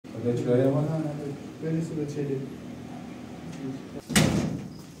Le ci vedevamo quelli sulle cede.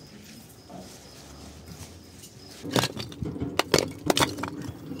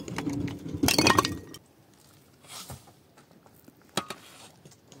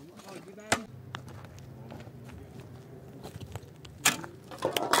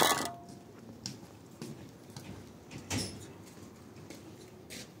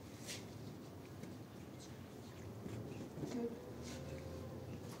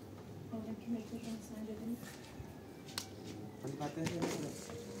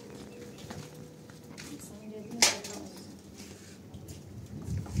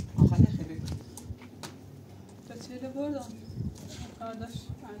 چیله بردم کارداش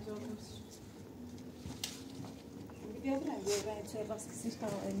انجام بسید بیا برای چه باز کسیش تا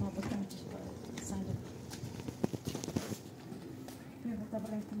ما بکنم سنجه بیا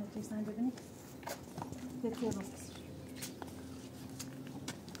برای که سنجه بینی بیا چه باز کسیش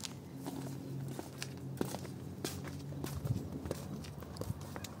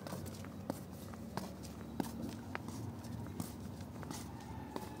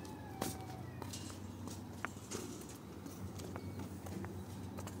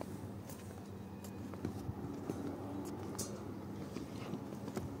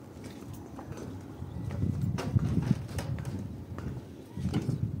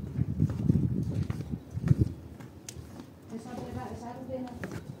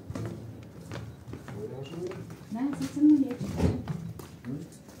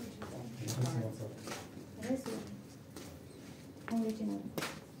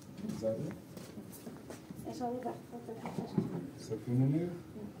سفینه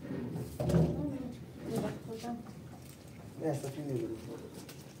نه سفینه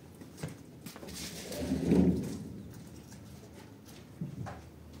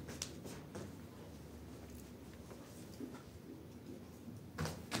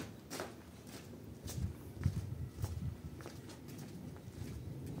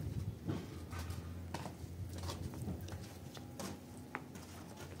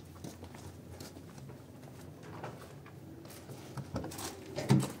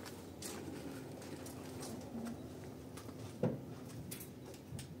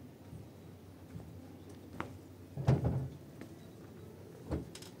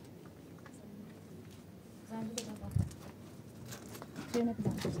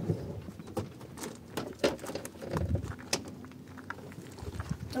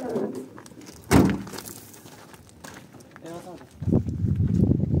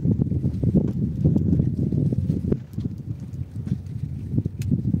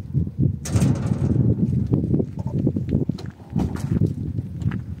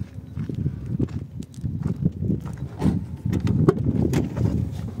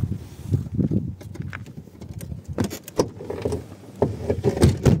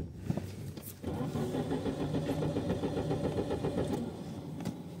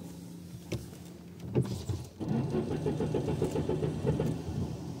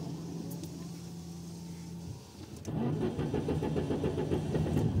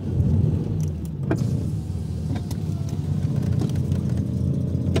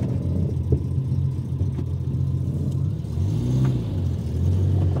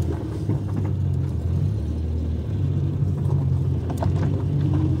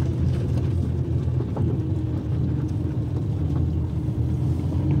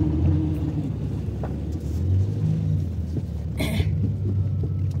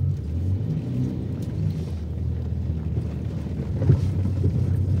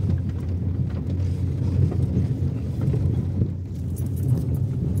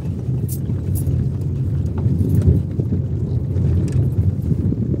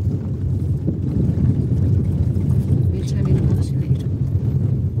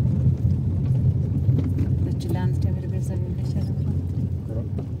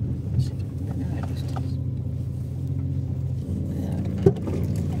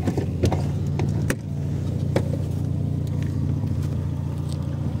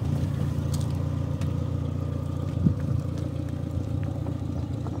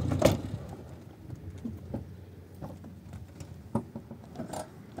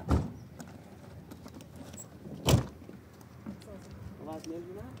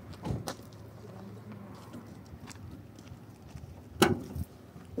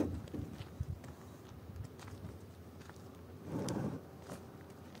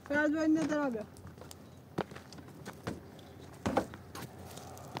Biraz böyle nedir abi?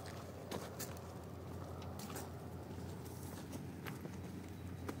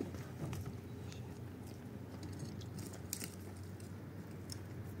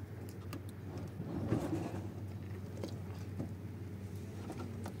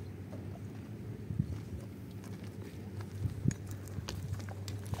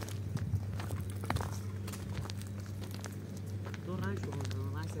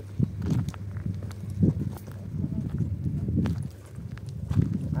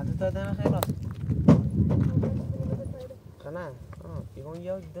 دادن خیلی راست خنه بیگون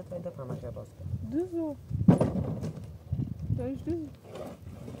یا دو تا دفعه همه خیلی راست دوزو دایش دوزو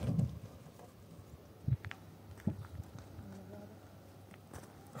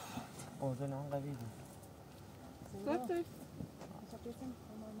اوزه نام قوی بود دایش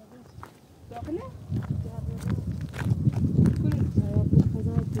داخله؟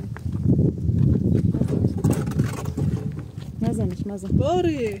 نزنش نزن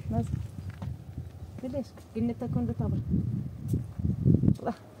باری نزن بلش قلنا تكون بطبع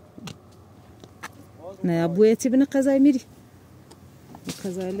نه ابويتي بن قزاي ميري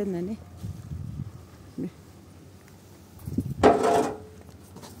قزاي لنا نه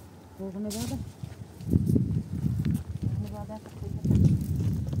وغنا بابا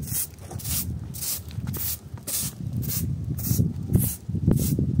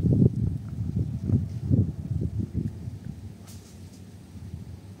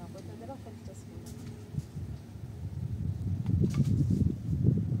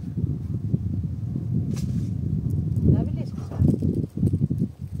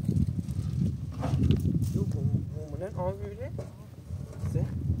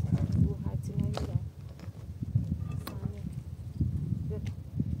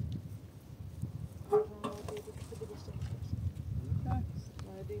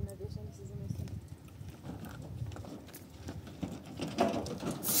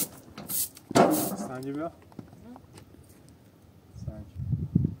سنگی بیا سنگ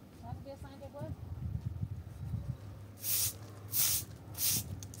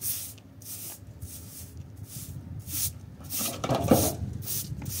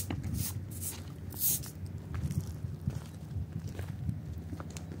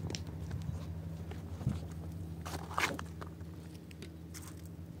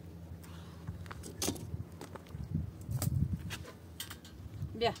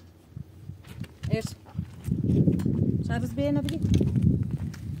بیا ايش شهروز بينا بلي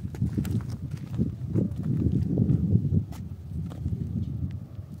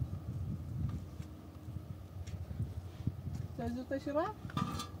تعزو تشرب؟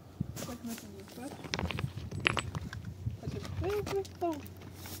 تكمل تجيب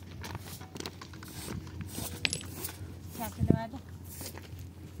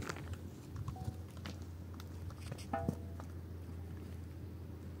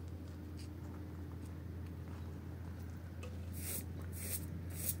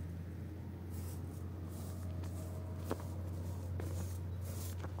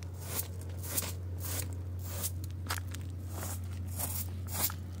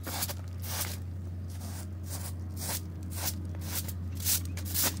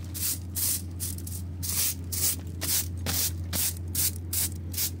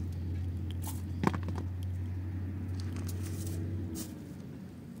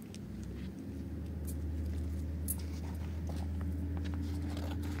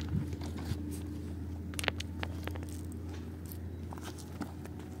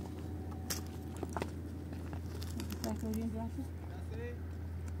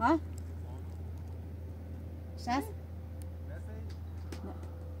ها شاس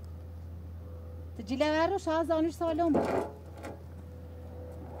تجي لي غيره شاز اونش سالم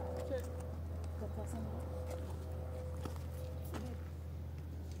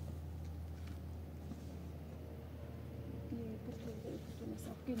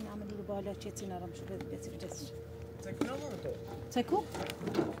نعمل له بالا تشيتنا راه مشو بيت الجسر تكو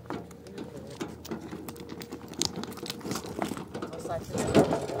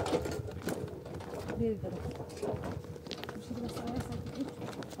بيقدر مش بس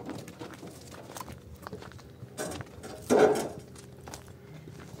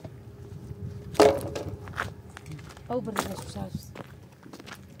او برز مش عارف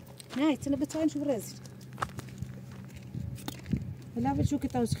ناي تنا بتعين شو برز لا بشو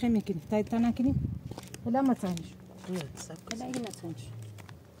كتاو سخيمه كني تاي تانا كني لا ما تانش لا هنا تانش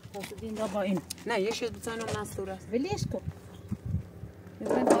تصدين ربعين نه یه شد بزنم نستوره وليش كو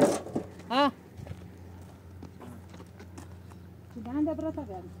ها كده عندها برا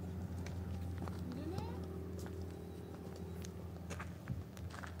يعني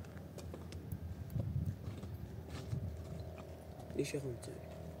ايش يا خمسة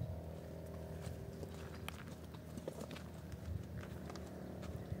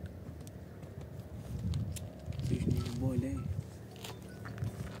ايش نبولي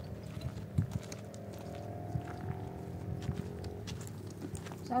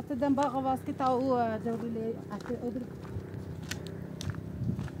شفت دم باغ واسكت او دوري لي اخي ادري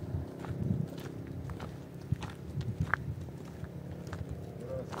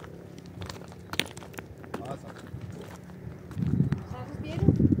شفت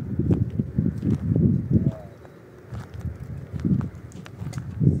بيرو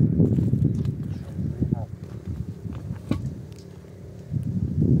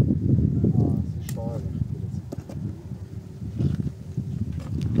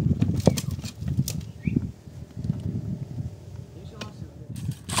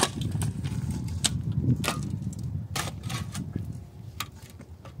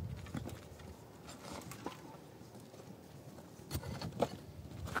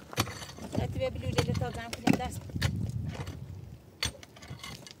بیا بلوله تا گرم کنیم دست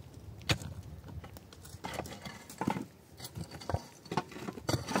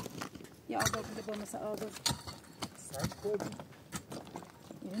یا آدار بوده با مثل آدار سگ خوردی؟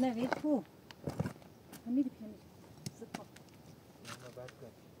 اینو نوید تو میری پیمی زد پا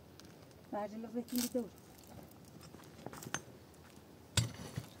برجه لغویتون بیدور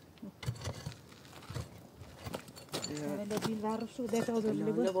ولی بیل ور شو ده تا آدار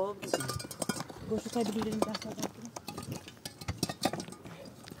لی بود گوشو تای بلوله دست آدار کنیم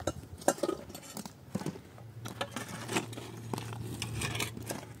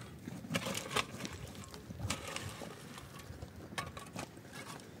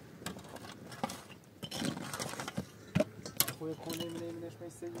خوی خونه می‌نیمش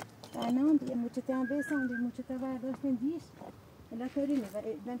می‌سیگی؟ نه دیگه موچه هم بیسم دیگه موچه برداشتیم دیش الا طوری نیست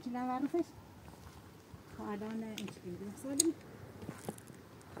و چیلم ورفش الان این چی میدونم سالمی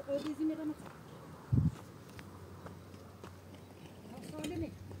آدیزی میرم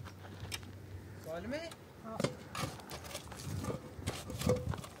سالمی سالمه؟ ها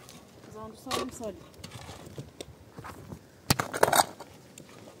زاندو سالم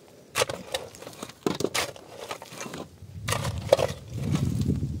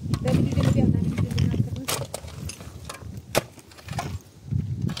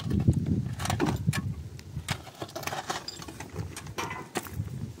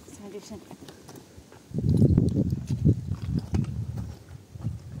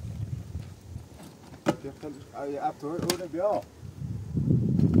اب تو اونه بیا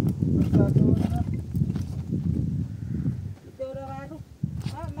دوره بردو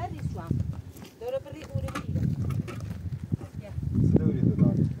من ریسوام دوره بری اوره بیرم سلوری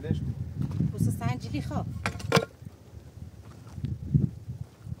دادم ليش؟ بس سنجلی خواه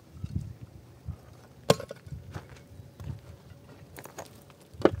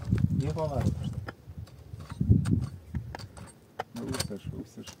یه باور داشت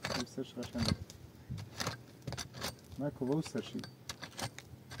اوسترش قشنگ نکو با اوسترشی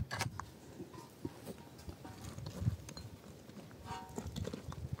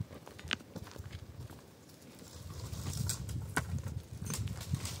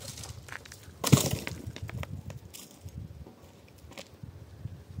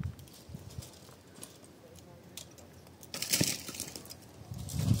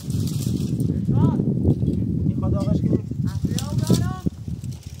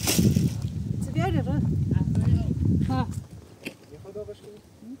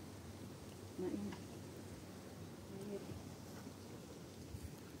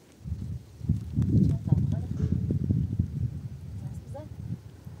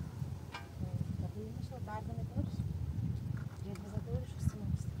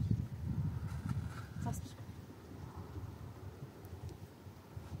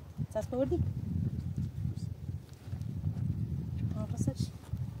Estás para ordi?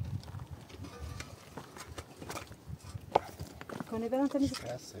 کنه برام تمیز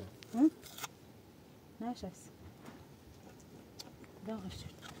کسه نه شایست داغش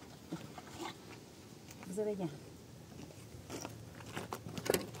شد بذار بگم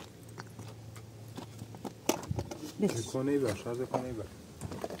کنه بیا شاید کنه بیا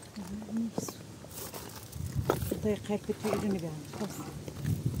نیست خدای قلب تو ایرونی بیارم خواست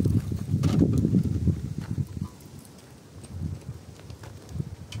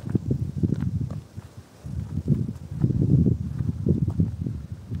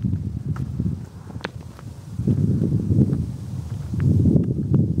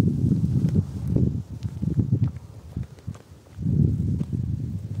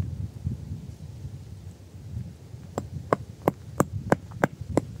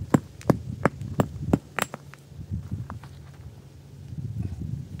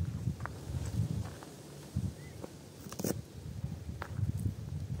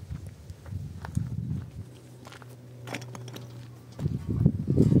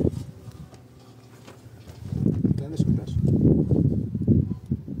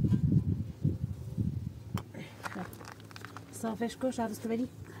صافش کن شاید است بری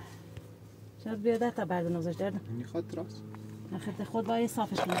شاید بیاده تا بعد نوزش دردم میخواد راست نخیرت خود باید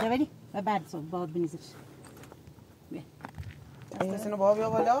صافش کنی ولی و بعد صاف باید بنیزش بیا اینو با بیا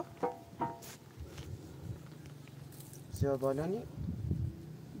بالا زیاد بالا نی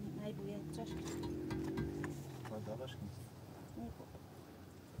ای بویه چشم باید داغش کنی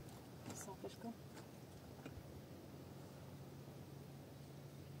صافش کن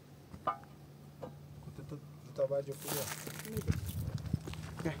تا باید جفتی بیا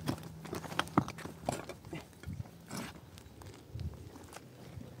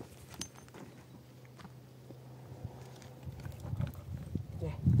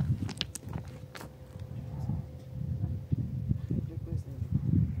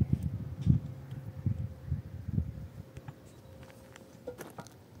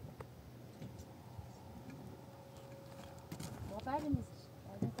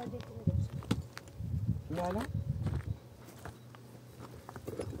الان؟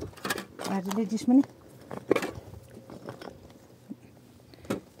 عجله جسمني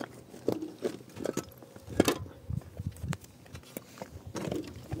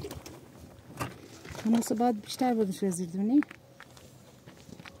انا صباد بیشتر بودش وزیر دونی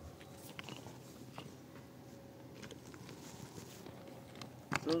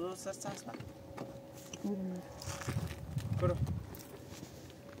دو سست هست من برو برو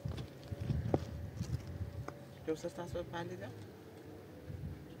دو سست هست به پلیده؟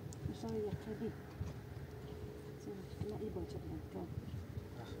 میشه یک خیلی نه ای باچه بلند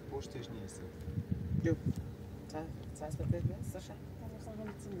پشتش نیست. جو هست به پلیده هستشه؟ مثلا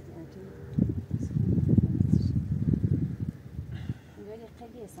همین چی میگن اینجا یک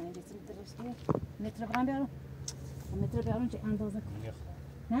خیلی هستن اینجا چی میترشتی متر بگم بیارم متر بیارم چه اندازه کن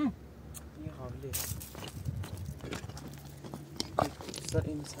نه یه حالی سر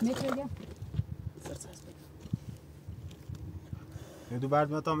این سر متر بیا سر هست بگم یه دو برد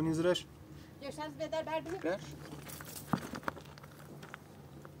میاد تا منی زیرش. یه شانس بدار بردمی برش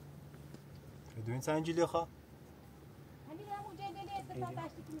یه دو این سنجیلی خواه. همین هم اونجا دلی اتفاق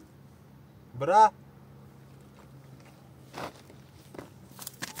داشتی که برا.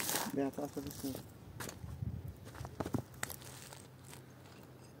 بیا تا اصلا بسیم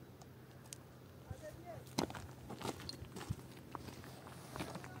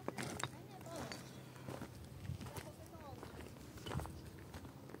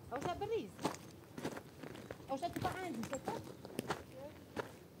اوشا بریز اوشا تبا عندي كتا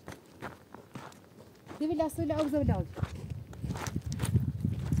دبي لا سولا او زولا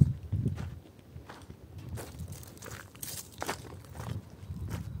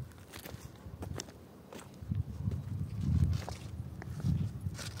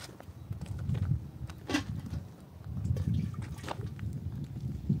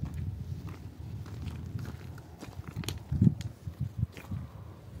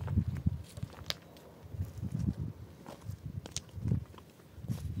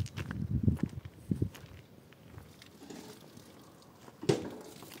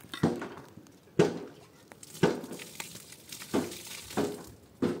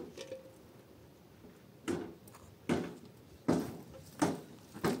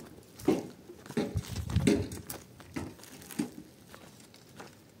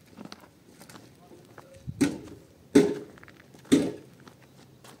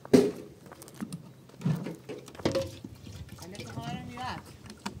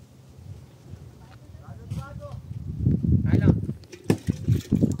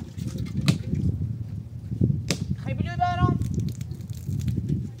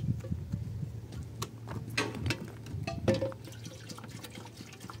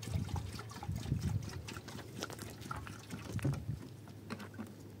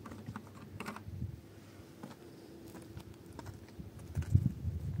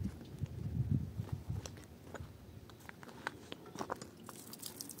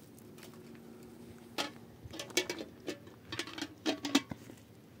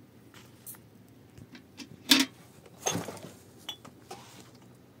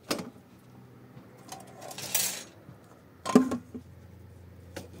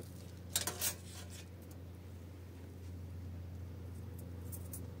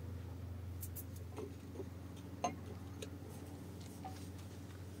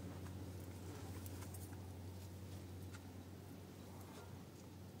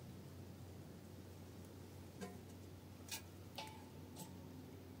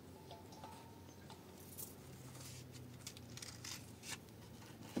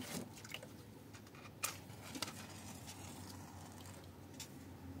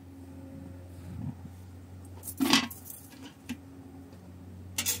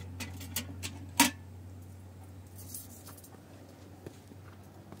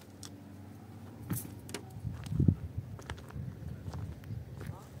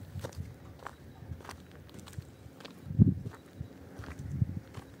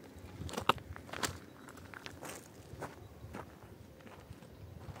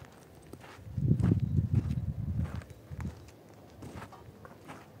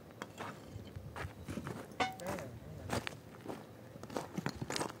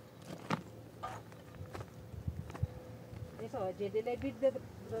جديد بيد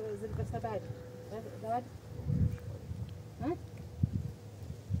زي بس بعد بعد ها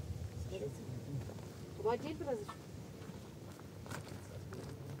واجد بس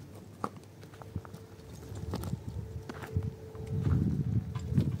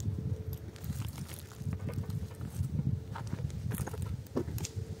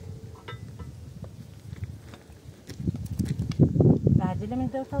بعد لما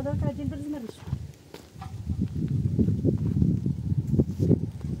ندور تعجل برز مرش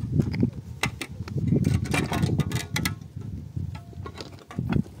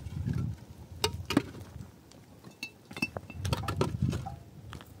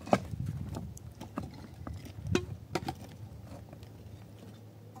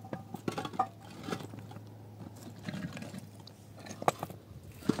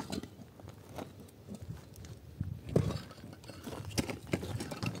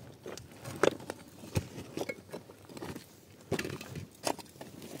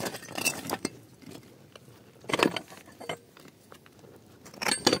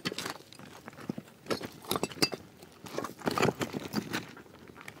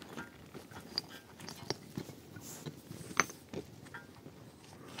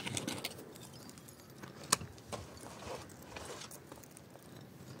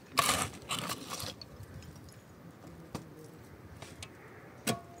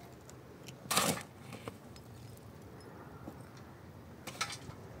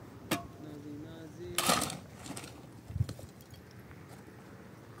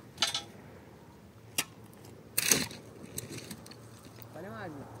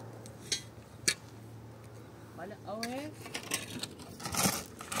عزیزم حالا اوه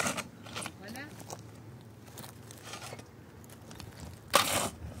حالا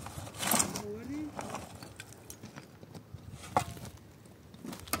اولی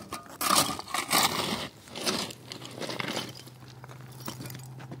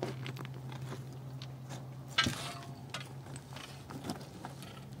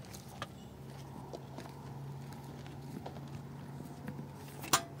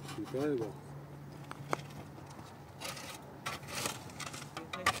Давай его.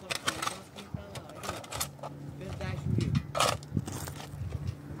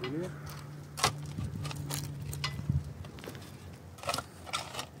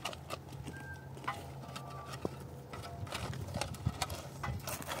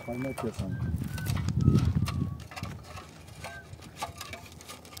 Kalmak yasan.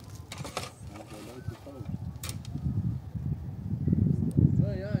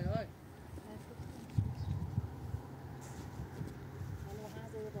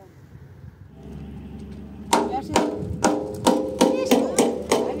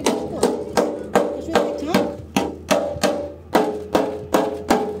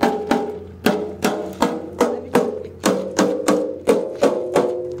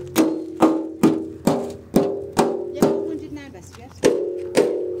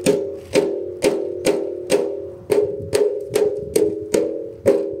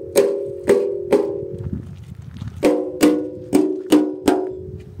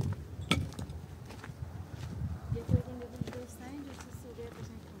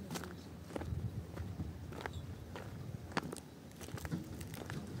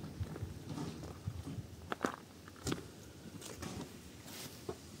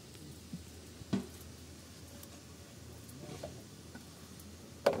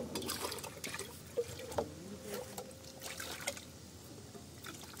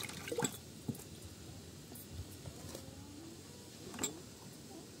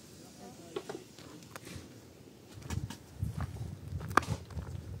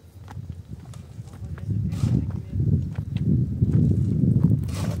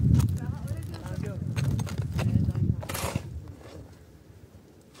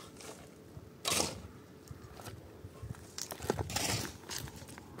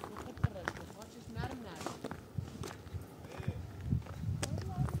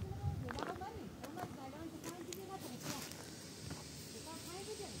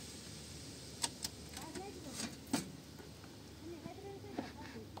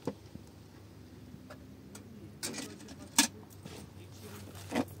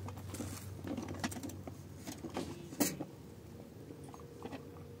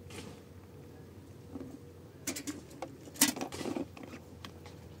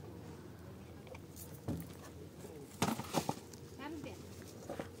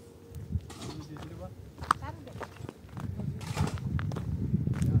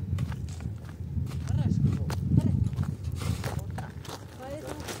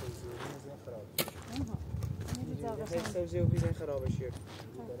 سبزی و بیزن خرابش شد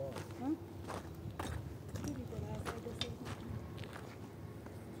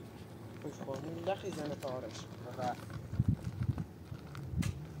خوش خواهیم لخی زن تارش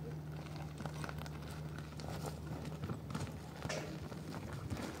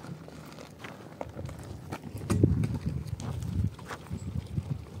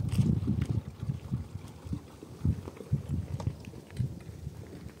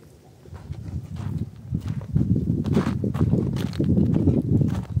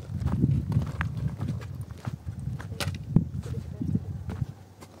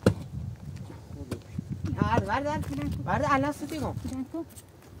برده الان سوتی کن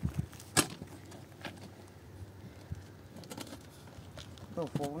تو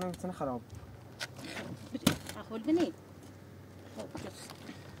فوق نمیتونه خراب اخول بني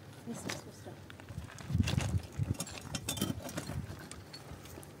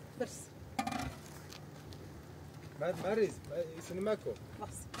بس بعد مريض سينماكو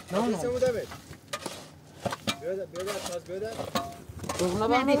نه نه سمو دمت بيودا تاز بيودا دوغنا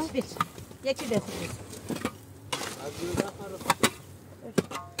نه بانو بیش یکی دست از بيودا خرف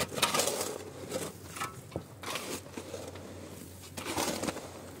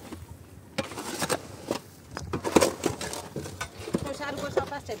شهر گوش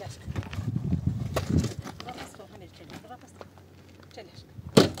آپاس چدش راپاس تو همه چدش راپاس چدش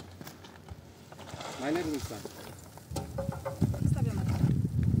من نمی‌دونستم استبیام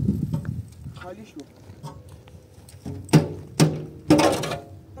خالی شو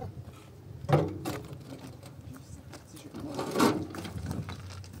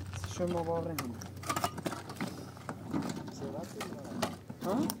شما باور هم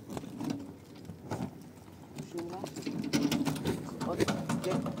ها؟ شو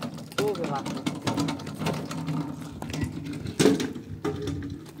تو بقى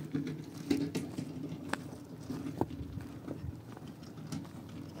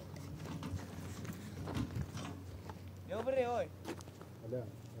يا بري هاي لا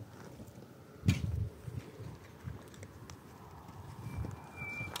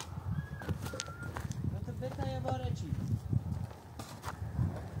بيتها يا بارتشي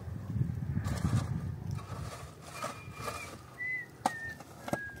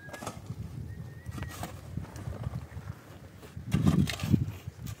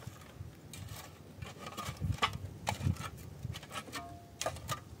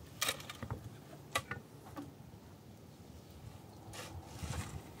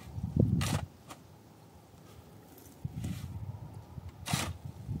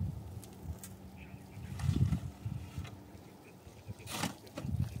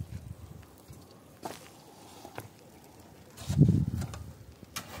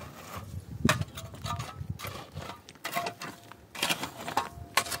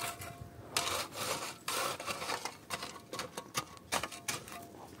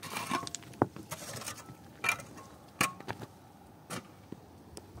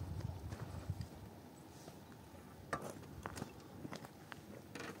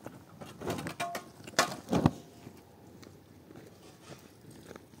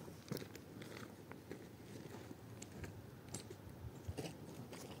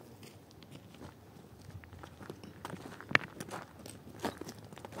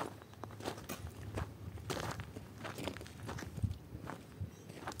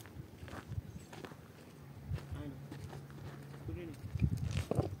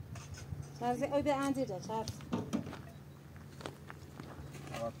Charles, oy be anzi da Charles.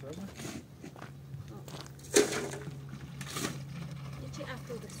 İçi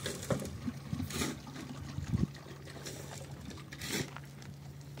atıldı.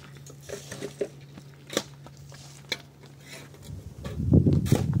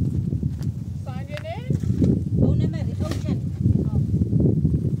 Sence ne? O ne meri? O ken.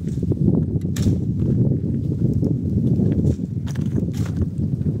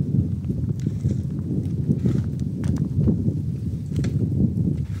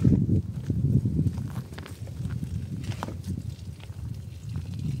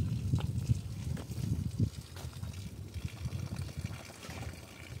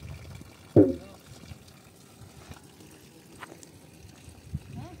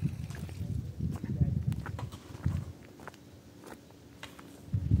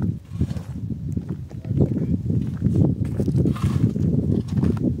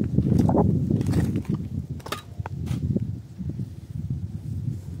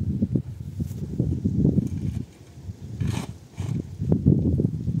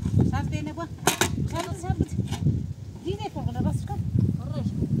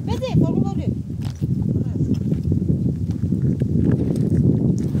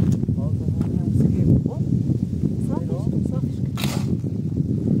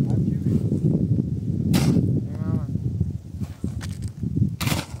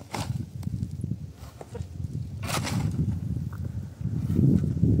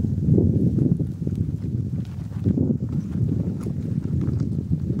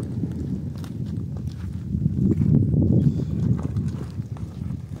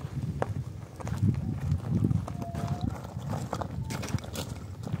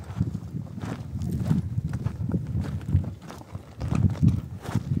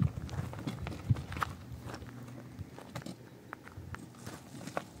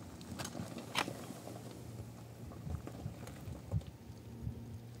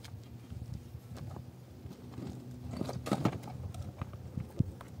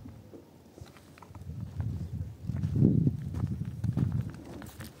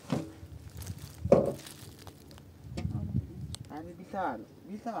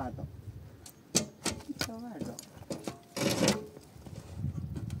 Bisa guarda. Guarda.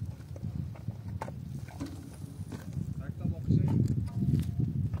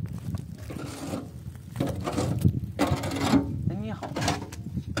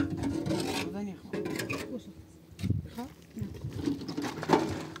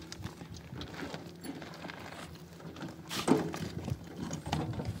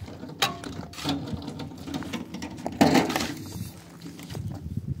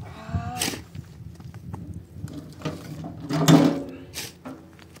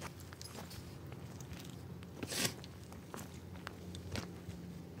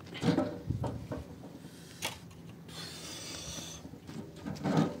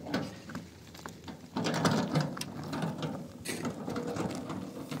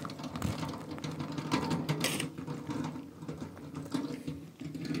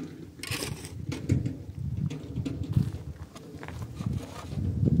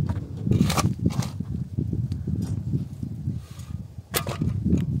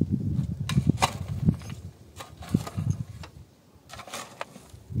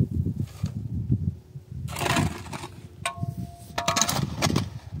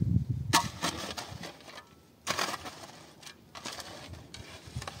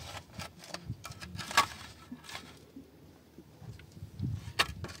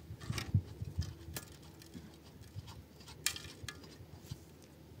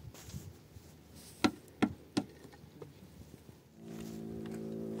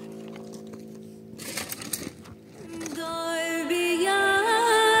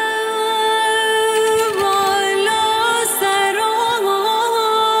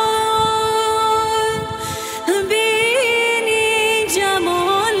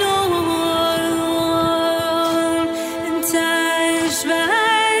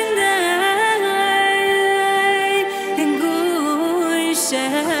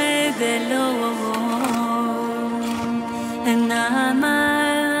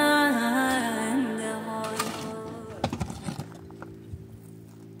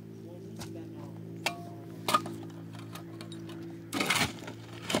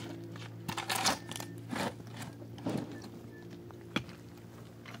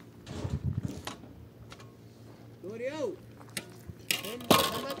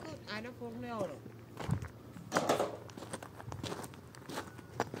 korkmuyorum.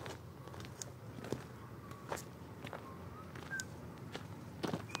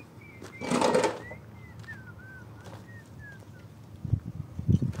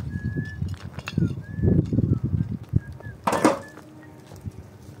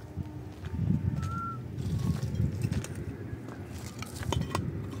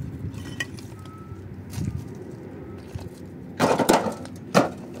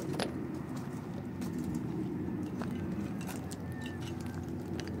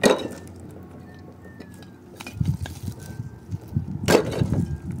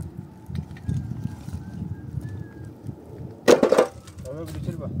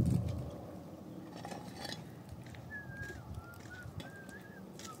 bitir bak.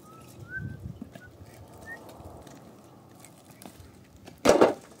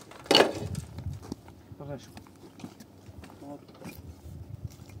 Bakaş.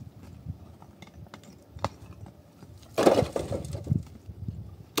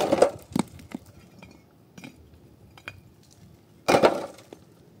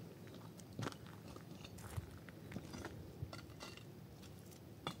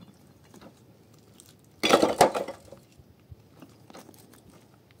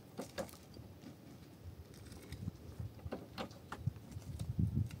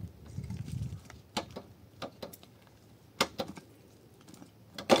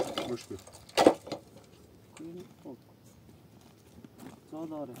 Boş bir. Co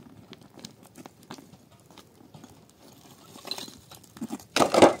dاره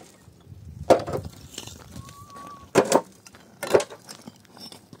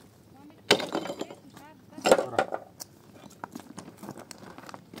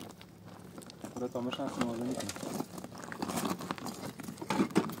Burada tam şansım oldu mu?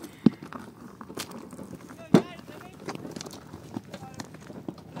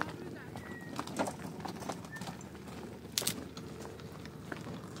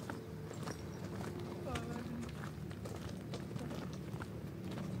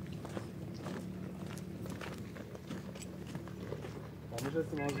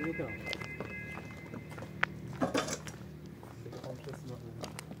 Komşusu mazlum kan. Komşusu mazlum.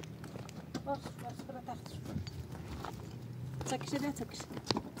 Bas, bas, bırak taktır. Çakışı da çakış.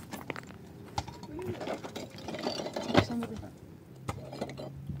 Sen burada.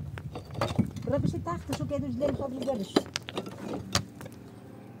 Bırak bir şey taktır, şu kedi üzüleri kabul ederiz.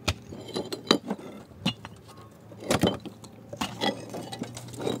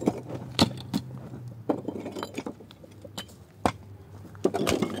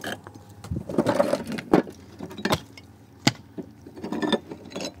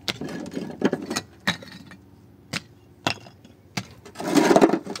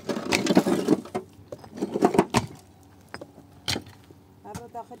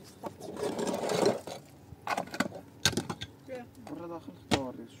 Burada daxil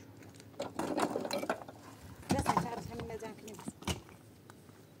tutarız şu. Bas, çağırız, hemen mezan kıyımız.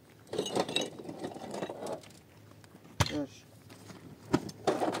 Erş.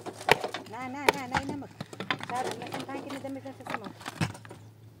 Na, inemek. Çağırız, mesela tankini demirden sesim var.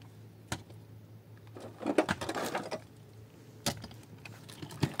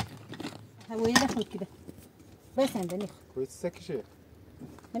 Ha, وين دخل كده بس عندنا كويس سكشي.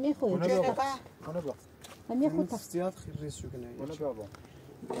 هم يخوي أنا بقى. أنا بقى. هم يخوي تحت استياد خير شو كنا أنا بقى.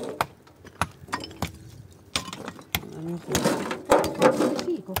 أنا يخوي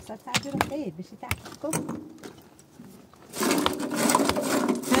فيكم ستعجروا خير باش تعرفكم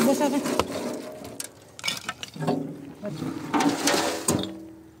هذا شغل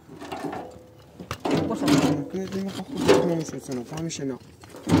كنت ديما خاطر ما مشيت أنا فاهمش أنا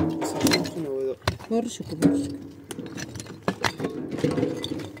ورشكم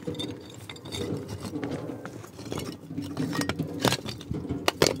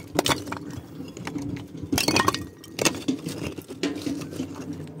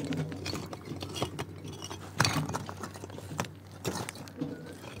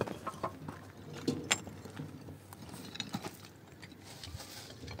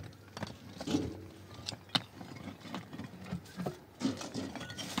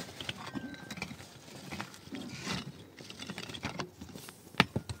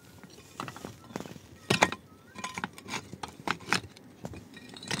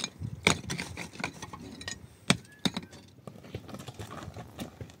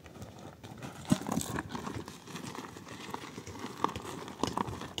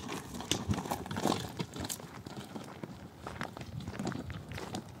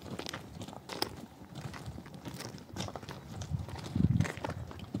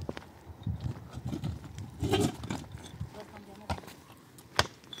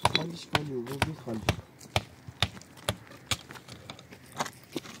خالی و بیت خالی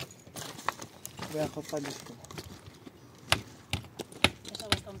بیا خب خالیش کن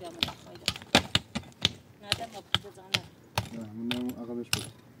نه من عقبش بود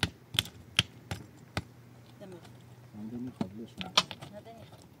من میخواد بشه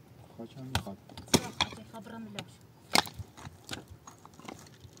خاچم میخواد خبرم لوش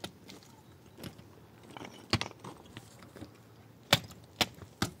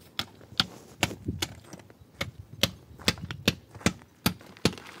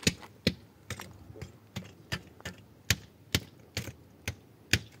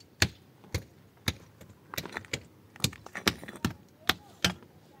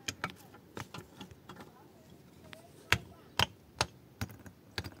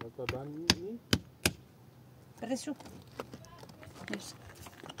طبعا این برس شو برس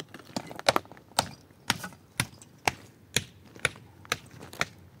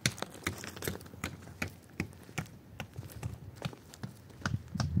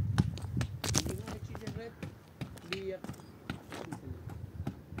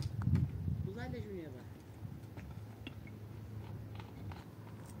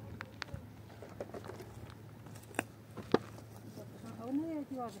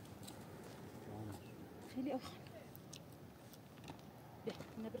خیلی آخر به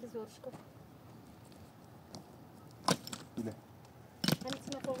نبرد زورش کن بیله همین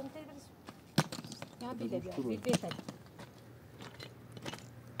تیمه فوقم تایی برس یا بیله بیا بیل بیتر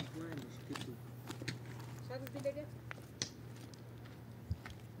شاید بیله گفت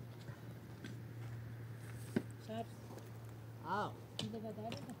شاید بیله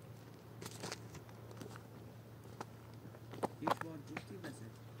بداره یک بار گفتی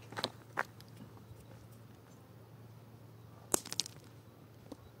بزن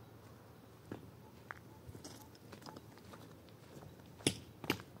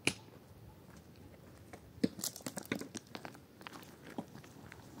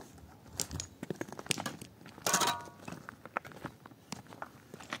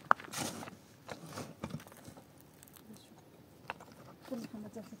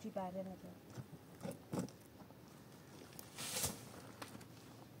چی بره نده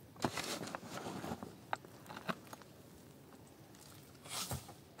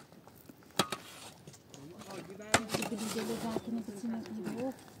Geli zaten içine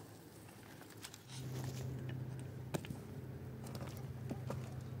giriyor.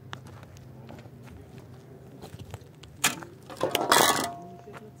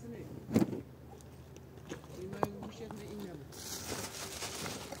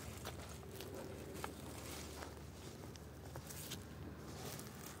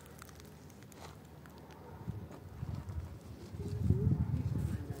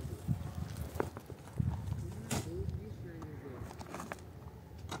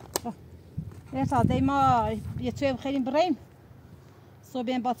 Ershad ما یه توی بخیریم بریم صبح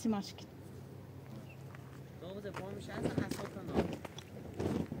این باتی ماش کن داغ پا میشه از حساس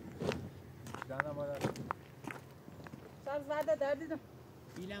دانم آره سر زده در دیدم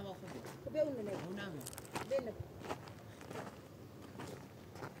بیلم آخوده خب بیا اون نگه اونم بله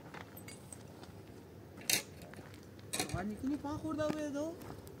آقا میکنی پا خورده باید دو؟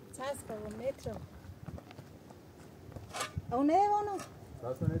 چاس کنم متر اونه اونو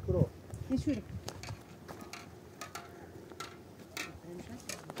راست نکرو نشوری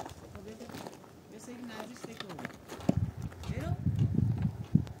مثل یک نزدیک تکون برو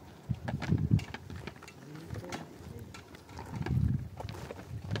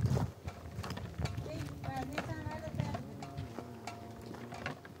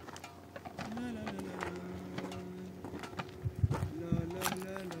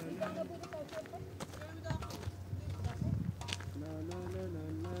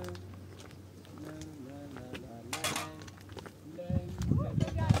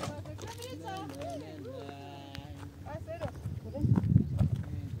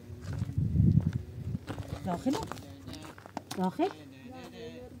داخل داخل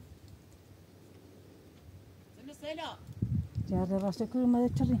جاره واسه که اومده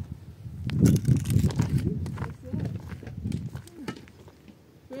چریم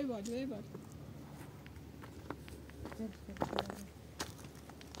بباد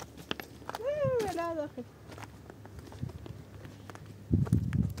لا داخل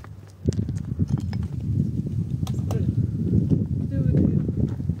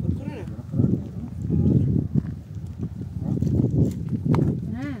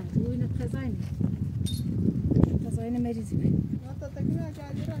مریضی تا تکیه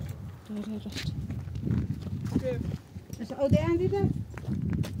جادی راش داره رفت بیا اش او ده اندی ده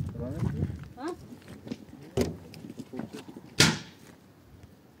ها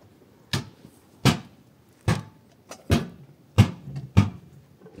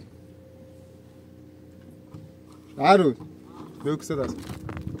عروس بگو که صدا است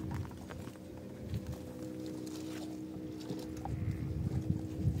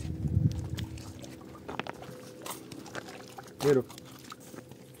برو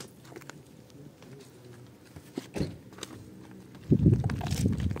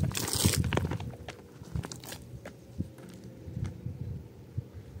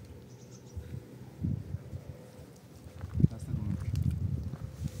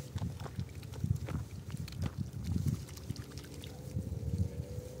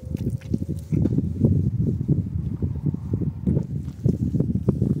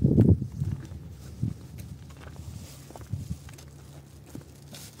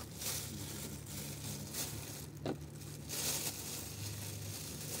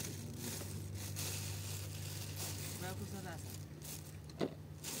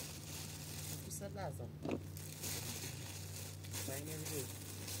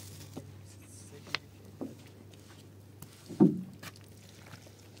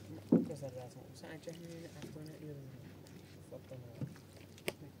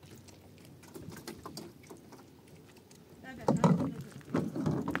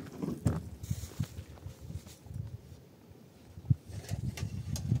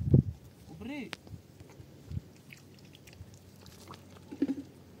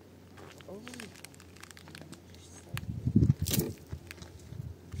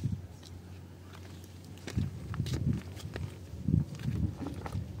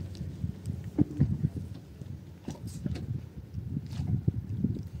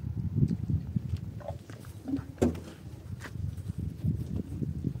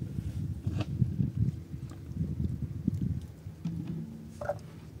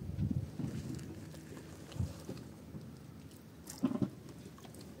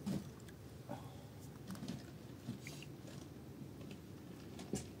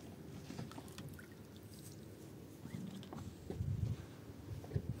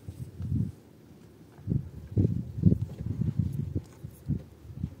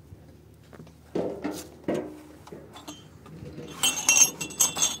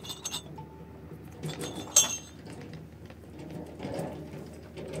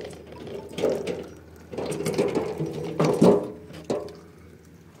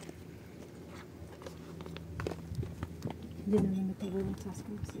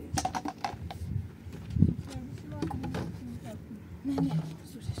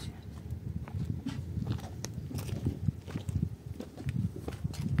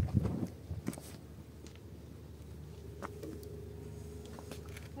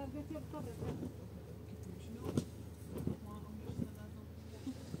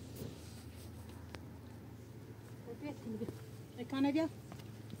Kan bia?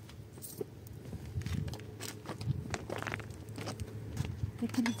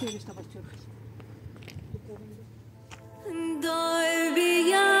 Peki bir şey işte bakıyorum.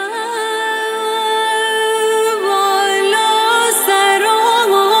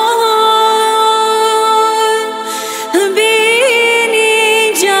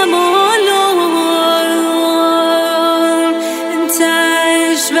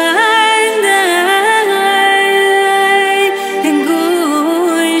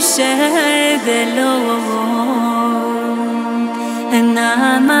 And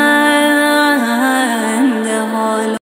I